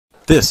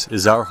This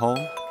is our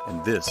home,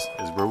 and this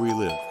is where we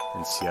live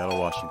in Seattle,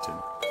 Washington.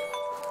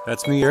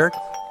 That's me, Eric,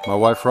 my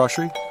wife,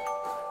 Roshri,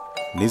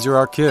 and these are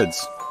our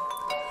kids.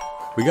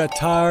 We got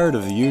tired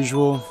of the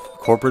usual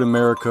corporate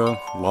America,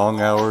 long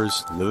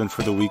hours, living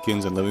for the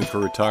weekends and living for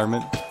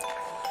retirement.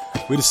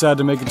 We decided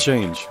to make a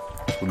change.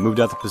 We moved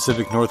out the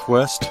Pacific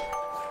Northwest.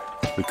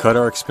 We cut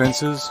our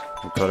expenses,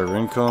 we cut our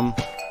income,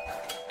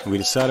 and we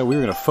decided we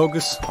were going to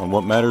focus on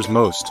what matters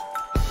most.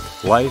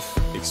 Life,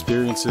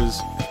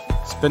 experiences,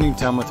 spending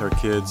time with our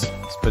kids,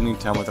 spending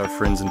time with our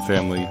friends and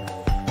family,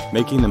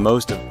 making the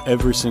most of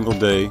every single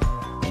day,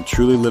 and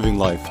truly living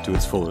life to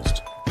its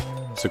fullest.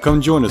 So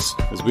come join us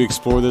as we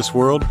explore this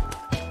world.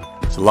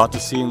 It's a lot to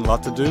see and a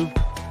lot to do.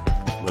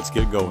 Let's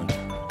get going.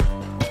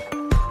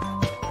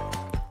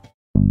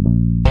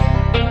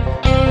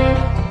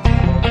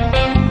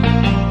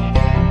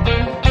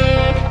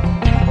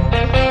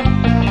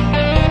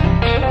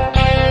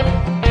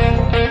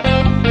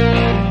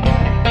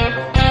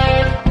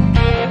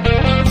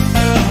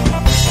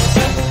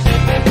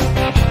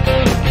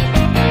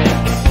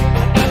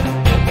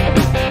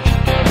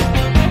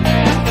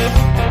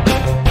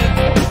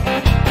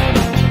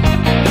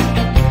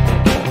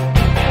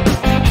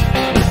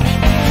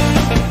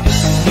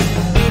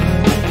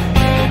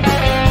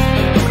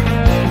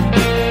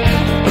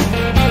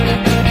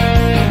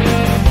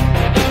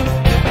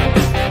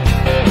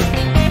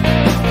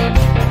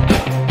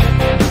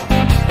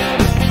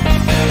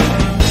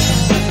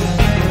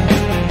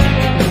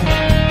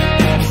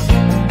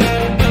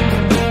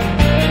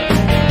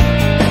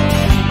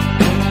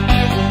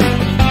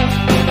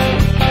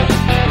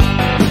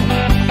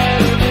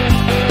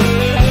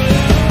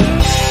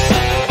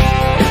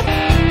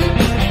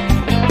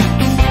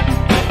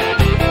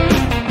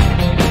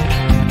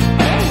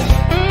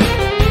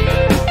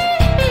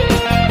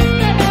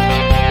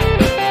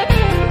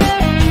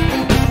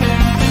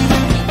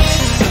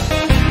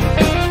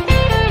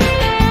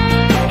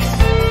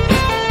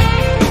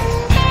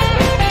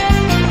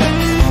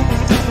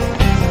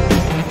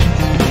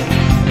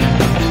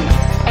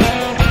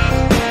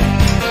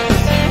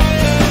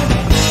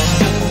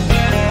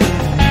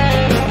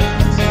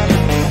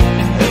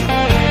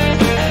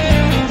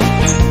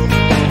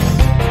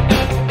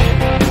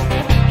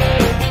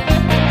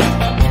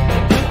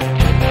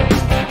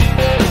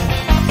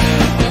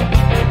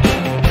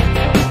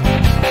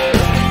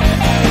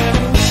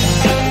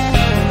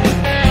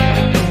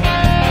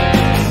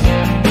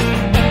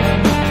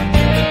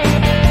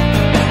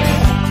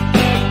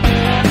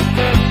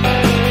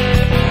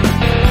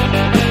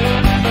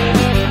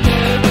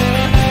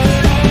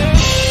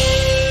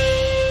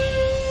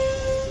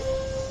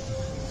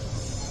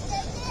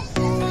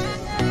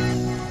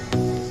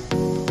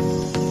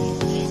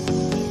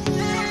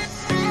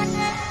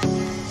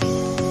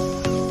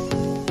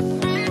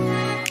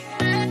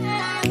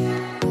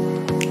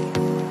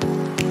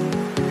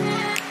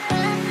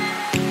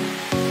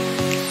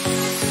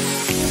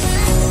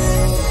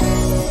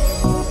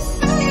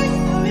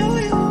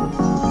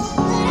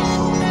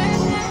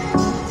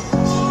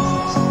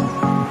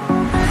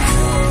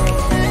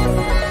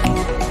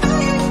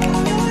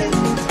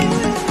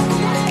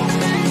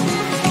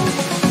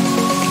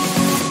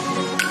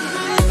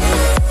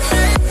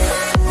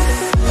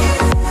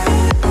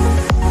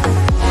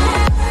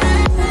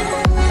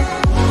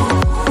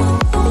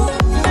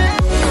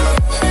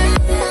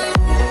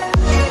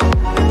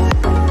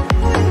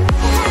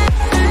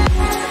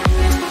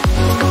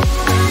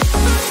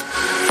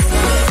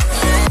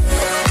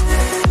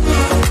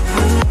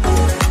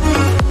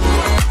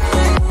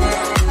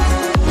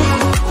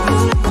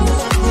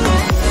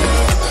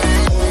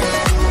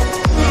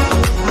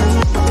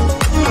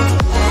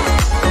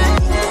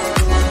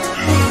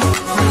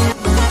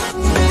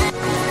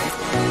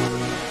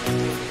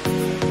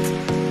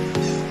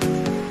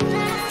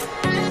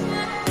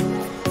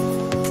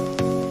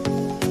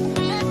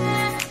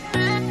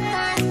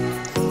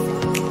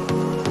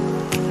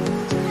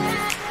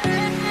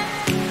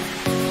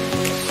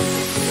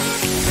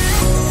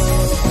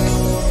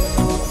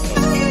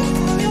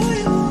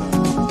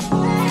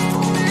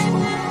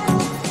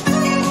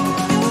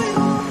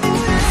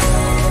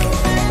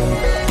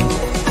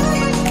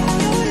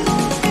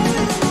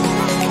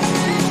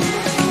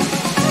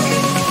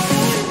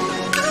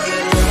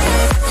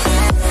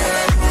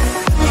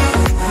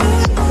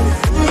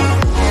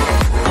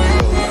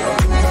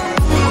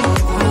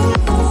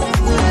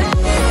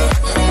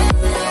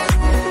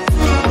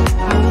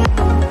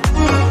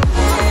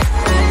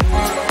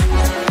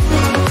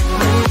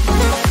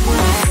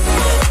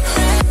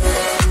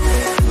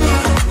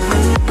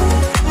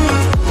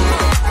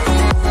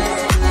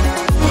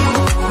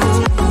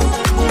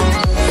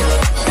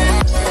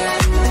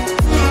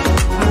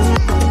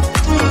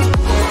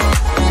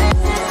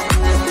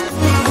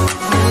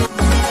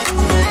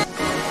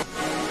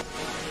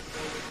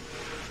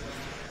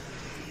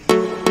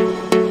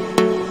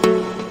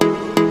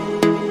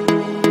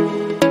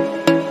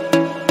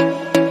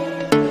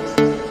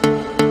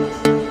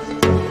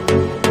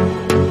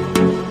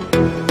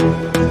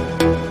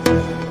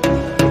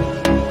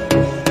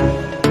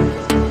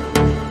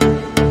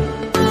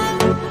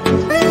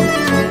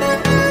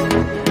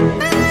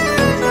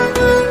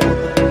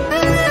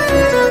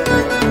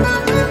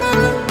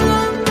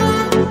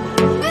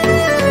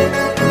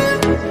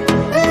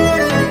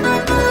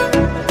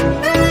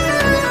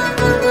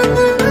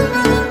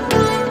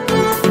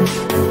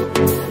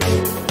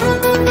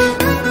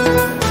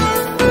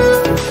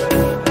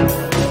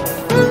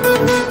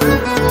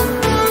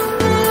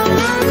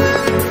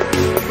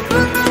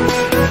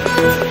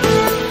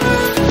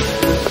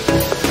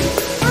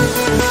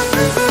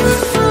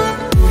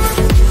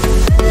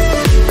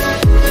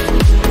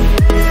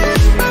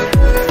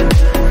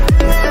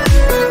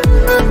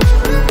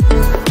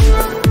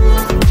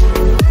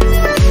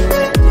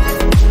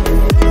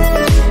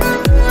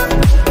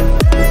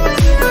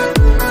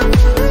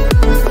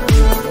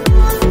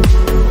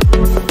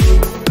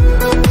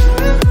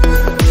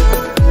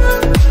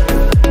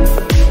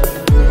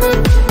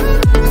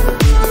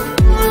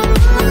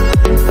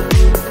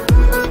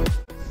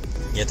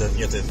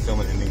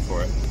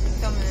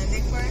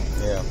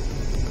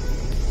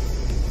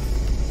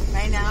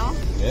 now?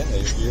 Yeah,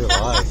 you're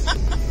alive.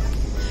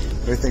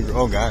 What do you think?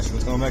 Oh gosh,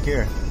 what's going back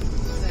here?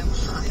 I'm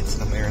hot.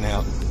 I'm airing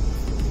out.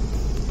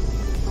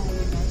 Oh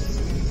my gosh.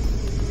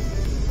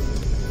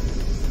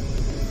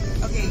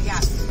 Okay, yeah.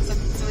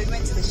 So we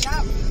went to the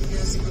shop. It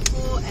was super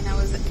cool, and I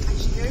was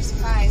actually very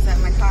surprised